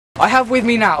I have with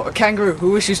me now a kangaroo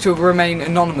who wishes to remain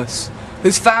anonymous,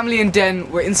 whose family and den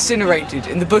were incinerated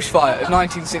in the bushfire of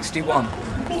 1961.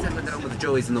 Settling down with the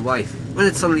joys and the wife, when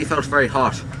it suddenly felt very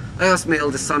hot. I asked my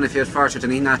eldest son if he had farted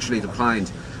and he naturally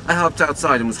declined. I hopped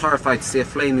outside and was horrified to see a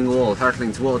flaming wall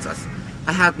hurtling towards us.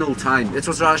 I had no time. It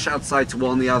was rush outside to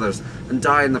warn the others and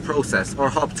die in the process, or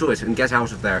hop to it and get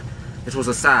out of there. It was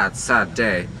a sad, sad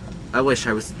day. I wish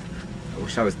I was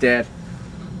dead.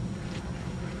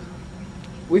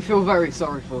 We feel very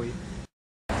sorry for you.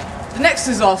 The next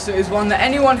disaster is one that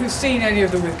anyone who's seen any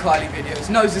of the With Kyley videos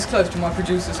knows is close to my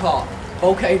producer's heart: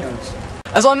 volcanoes.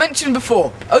 As I mentioned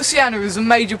before, Oceania is a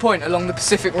major point along the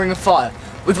Pacific Ring of Fire,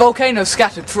 with volcanoes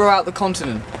scattered throughout the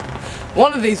continent.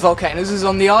 One of these volcanoes is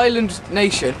on the island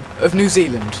nation of New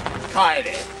Zealand.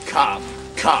 Kyley, come.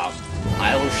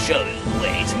 I will show you the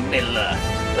way to Middle Earth.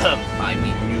 I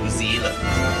mean New Zealand.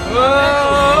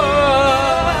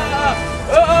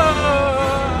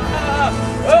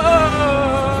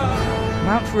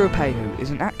 Mount Ruapehu is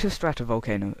an active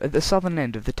stratovolcano at the southern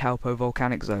end of the Taupo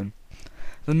volcanic zone.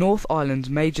 The North Island's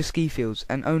major ski fields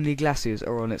and only glaciers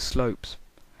are on its slopes.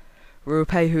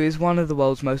 Ruapehu is one of the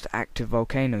world's most active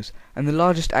volcanoes, and the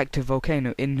largest active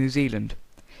volcano in New Zealand.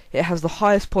 It has the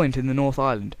highest point in the North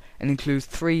Island, and includes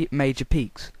 3 major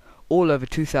peaks, all over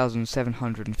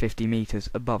 2,750 metres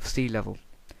above sea level.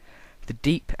 The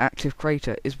deep, active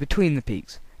crater is between the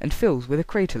peaks, and fills with a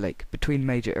crater lake between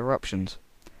major eruptions.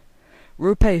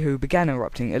 Ruapehu began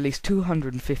erupting at least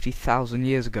 250,000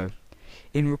 years ago.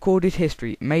 In recorded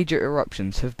history, major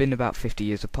eruptions have been about 50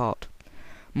 years apart.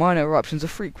 Minor eruptions are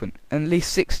frequent, and at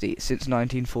least 60 since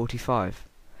 1945.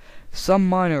 Some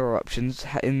minor eruptions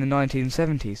in the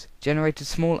 1970s generated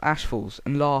small ashfalls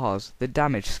and lahars that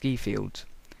damaged ski fields.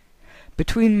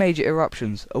 Between major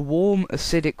eruptions, a warm,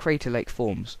 acidic crater lake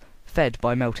forms, fed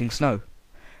by melting snow.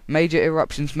 Major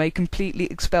eruptions may completely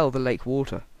expel the lake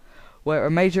water. Where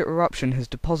a major eruption has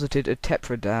deposited a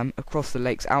tephra dam across the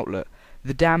lake's outlet,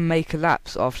 the dam may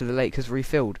collapse after the lake has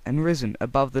refilled and risen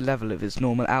above the level of its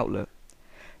normal outlet,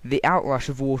 the outrush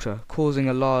of water causing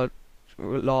a large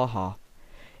lahar.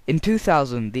 In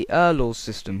 2000, the Laws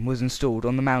system was installed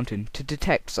on the mountain to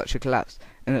detect such a collapse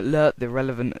and alert the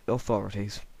relevant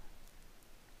authorities.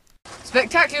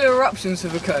 Spectacular eruptions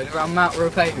have occurred around Mount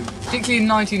Ruapehu, particularly in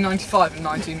 1995 and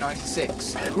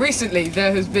 1996. Recently,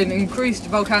 there has been increased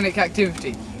volcanic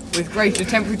activity, with greater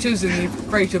temperatures in the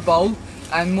crater bowl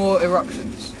and more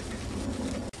eruptions.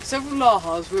 Several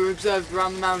lahars were observed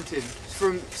around the mountain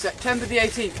from September the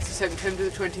 18th to September the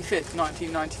 25th,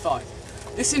 1995.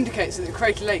 This indicates that the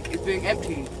crater lake is being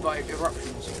emptied by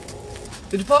eruptions.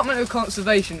 The Department of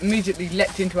Conservation immediately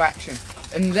leapt into action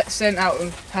and sent out a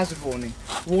hazard warning,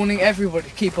 warning everybody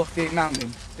to keep off the mountain,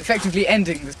 effectively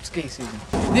ending the ski season.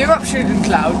 The eruption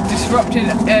cloud disrupted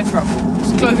air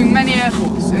travel, closing many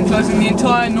airports and closing the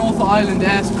entire North Island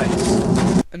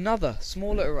airspace. Another,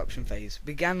 smaller eruption phase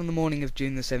began on the morning of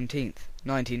June the 17th,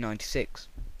 1996.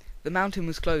 The mountain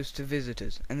was closed to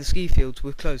visitors and the ski fields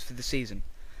were closed for the season,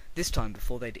 this time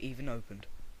before they'd even opened.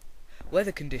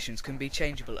 Weather conditions can be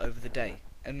changeable over the day,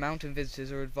 and mountain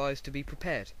visitors are advised to be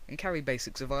prepared and carry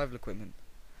basic survival equipment.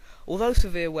 Although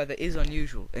severe weather is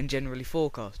unusual and generally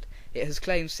forecast, it has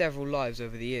claimed several lives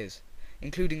over the years,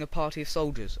 including a party of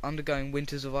soldiers undergoing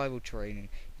winter survival training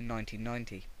in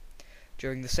 1990.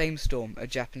 During the same storm, a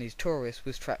Japanese tourist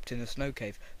was trapped in a snow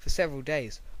cave for several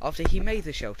days after he made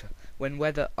the shelter when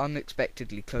weather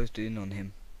unexpectedly closed in on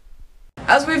him.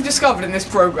 As we've discovered in this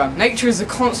programme, nature is a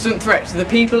constant threat to the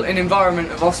people and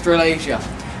environment of Australasia,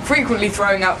 frequently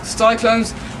throwing out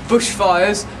cyclones,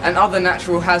 bushfires and other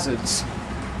natural hazards.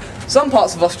 Some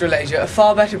parts of Australasia are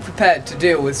far better prepared to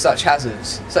deal with such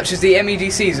hazards, such as the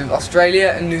MEDCs of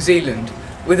Australia and New Zealand.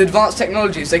 With advanced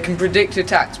technologies they can predict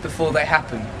attacks before they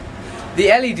happen. The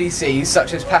LEDCs,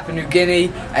 such as Papua New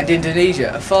Guinea and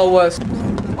Indonesia, are far worse.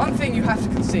 One thing you have to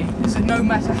concede is that no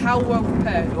matter how well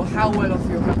prepared or how well off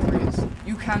your country is,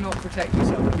 you cannot protect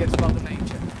yourself against Mother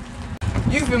Nature.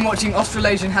 You've been watching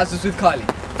Australasian Hazards with Kyley.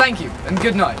 Thank you, and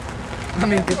good night. I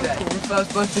mean good day.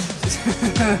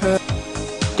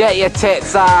 Get your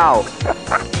tits out!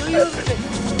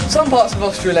 Some parts of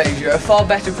Australasia are far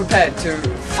better prepared to...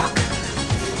 Fuck.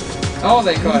 Are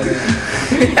they, Kyley?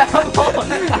 Yeah, I'm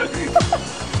on.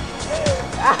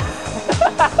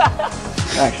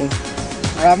 Action.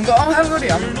 I haven't got on, haven't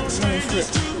I? I'm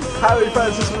script. Harry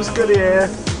Francis was good here.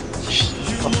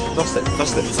 Lost it.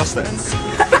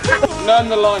 Learn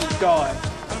the line, guy.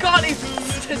 I can't even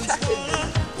attack it.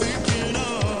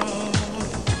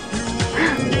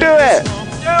 Do it!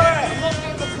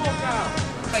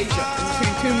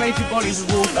 Between two major bodies of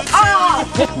water. Ah!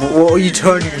 What are you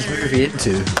turning this movie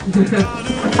into?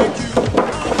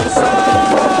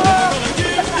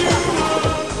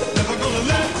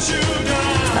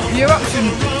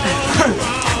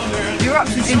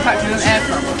 eruption impacted an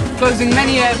aircraft, closing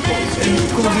many airports and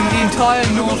causing the entire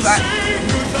North Atlantic.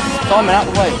 Simon, out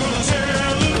the way.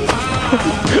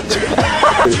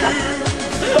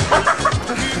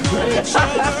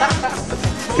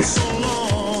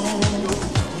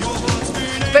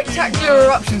 Spectacular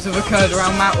eruptions have occurred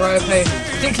around Mount Ruapehu,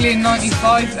 particularly in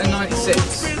 95 and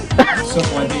 96.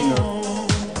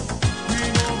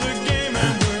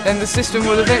 Then the system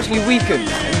will eventually weaken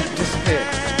and disappear.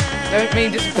 Don't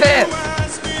mean disappear!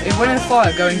 When a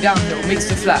fire going downhill meets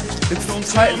the flat, the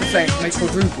height of the flames may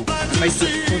quadruple and may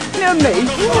quadruple. Yeah, me.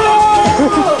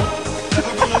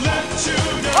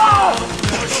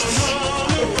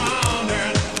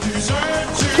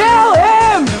 Kill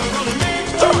him!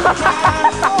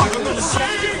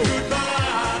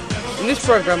 In this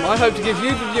programme, I hope to give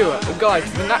you, the viewer, a guide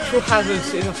to the natural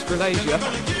hazards in Australasia.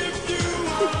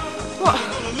 What?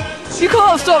 You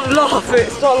can't stop laughing!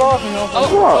 Stop laughing!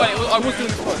 What? Wait, I was doing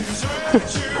this.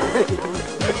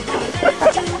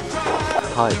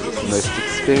 Kyley is the most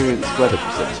experienced weather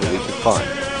presenter we could find.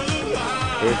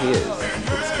 Here he is,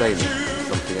 explaining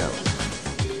something else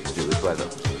to do with weather.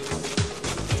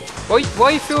 Why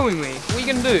are you filming me? What are you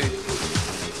gonna do?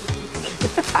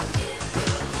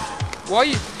 Why are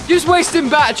you... You're just wasting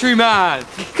battery, man!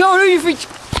 Come on, who you think...